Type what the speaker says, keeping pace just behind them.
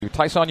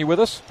Tyson, you with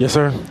us? Yes,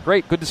 sir.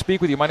 Great. Good to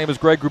speak with you. My name is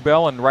Greg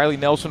Grubel, and Riley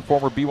Nelson,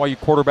 former BYU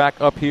quarterback,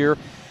 up here.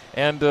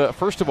 And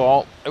first of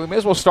all, we may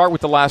as well start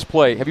with the last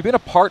play. Have you been a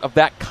part of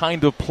that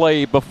kind of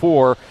play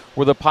before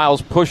where the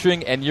pile's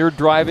pushing and you're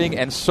driving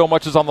and so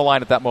much is on the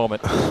line at that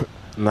moment?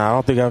 No, I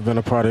don't think I've been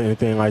a part of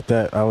anything like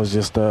that. I was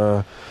just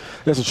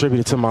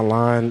attributed to my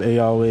line. They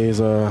always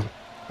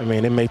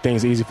they make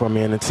things easy for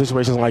me. And in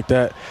situations like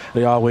that,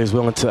 they're always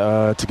willing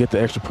to get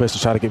the extra push to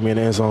try to get me in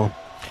the end zone.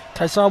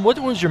 Tyson, what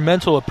was your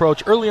mental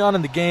approach early on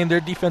in the game? Their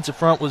defensive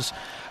front was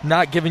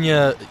not giving you,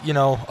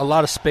 a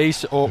lot of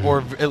space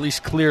or at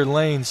least clear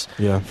lanes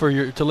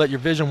to let your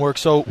vision work.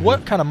 So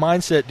what kind of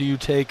mindset do you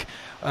take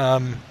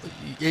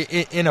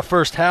in a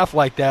first half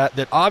like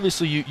that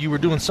obviously you were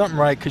doing something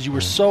right because you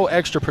were so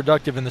extra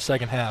productive in the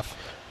second half?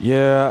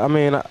 Yeah,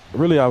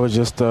 I was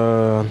just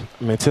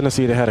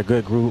Tennessee, they had a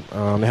good group.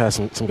 They had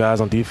some guys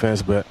on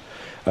defense, but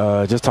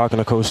just talking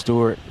to Coach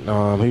Stewart, he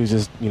was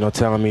just,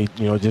 telling me,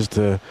 just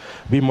to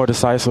be more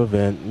decisive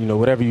and,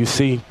 whatever you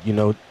see,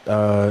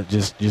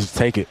 just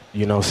take it,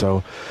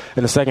 So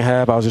in the second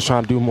half, I was just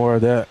trying to do more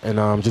of that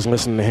and just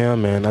listening to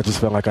him, and I just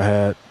felt like I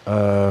had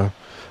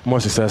more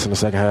success in the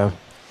second half.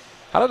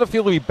 How did it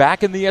feel to be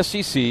back in the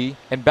SEC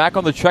and back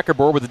on the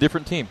checkerboard with a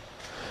different team?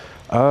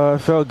 It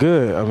felt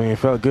good. It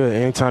felt good.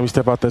 Anytime you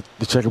step out the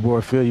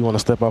checkerboard field, you want to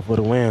step off with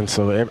a win.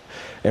 So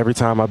every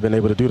time I've been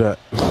able to do that.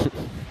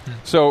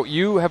 So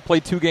you have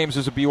played 2 games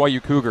as a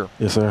BYU Cougar.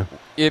 Yes, sir.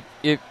 If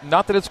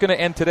not that it's going to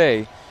end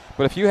today,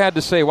 but if you had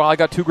to say, well, I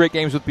got 2 great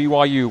games with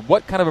BYU,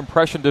 what kind of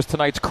impression does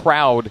tonight's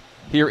crowd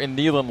here in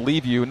Neyland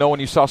leave you,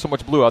 knowing you saw so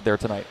much blue out there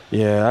tonight?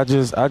 Yeah, I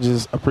just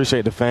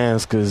appreciate the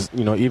fans because,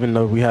 even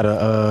though we had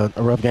a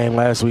rough game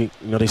last week,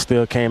 they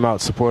still came out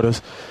to support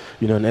us,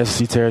 in the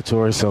SEC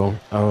territory. So,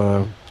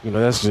 that's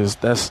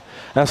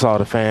all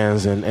the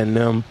fans and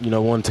them,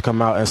 wanting to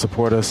come out and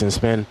support us and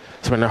spend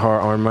their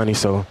hard-earned money.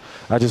 So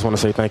I just want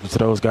to say thank you to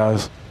those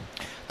guys.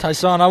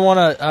 Tyson, I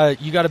want to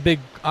you got a big,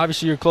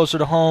 obviously you're closer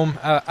to home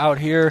out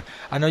here.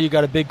 I know you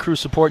got a big crew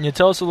supporting you.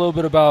 Tell us a little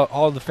bit about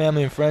all the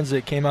family and friends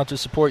that came out to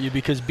support you,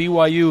 because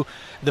BYU,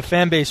 the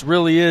fan base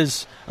really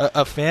is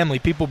a family.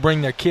 People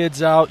bring their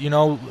kids out. A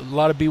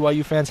lot of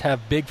BYU fans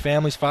have big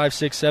families, 5,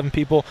 6, 7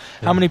 people.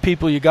 Yeah. How many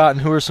people you got,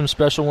 and who are some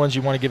special ones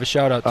you want to give a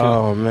shout-out to?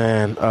 Oh,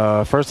 man.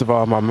 First of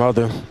all, my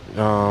mother.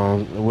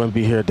 Wouldn't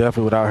be here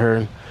definitely without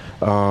her.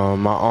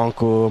 My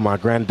uncle, my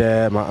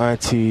granddad, my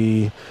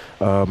auntie,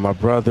 my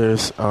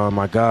brothers,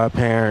 my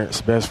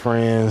godparents, best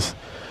friends,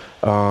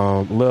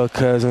 little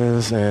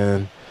cousins,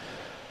 and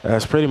I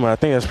think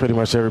that's pretty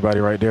much everybody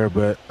right there.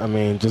 But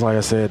just like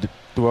I said,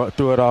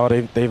 through it all,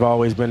 they've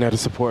always been there to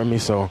support me.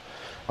 So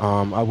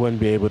I wouldn't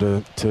be able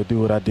to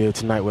do what I did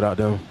tonight without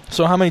them.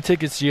 So how many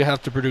tickets do you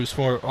have to produce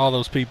for all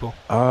those people?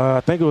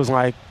 I think it was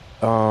probably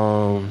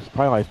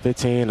like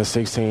 15 or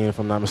 16, if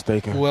I'm not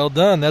mistaken. Well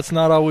done. That's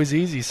not always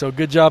easy. So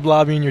good job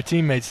lobbying your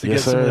teammates to get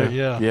some of their,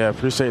 Yeah,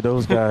 appreciate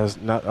those guys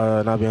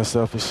not being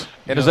selfish.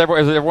 And is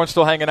everyone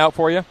still hanging out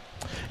for you?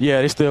 Yeah,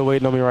 they're still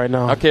waiting on me right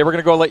now. Okay, we're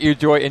going to go let you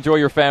enjoy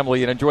your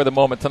family and enjoy the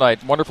moment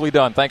tonight. Wonderfully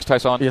done. Thanks,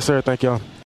 Tyson. Yes, sir. Thank y'all.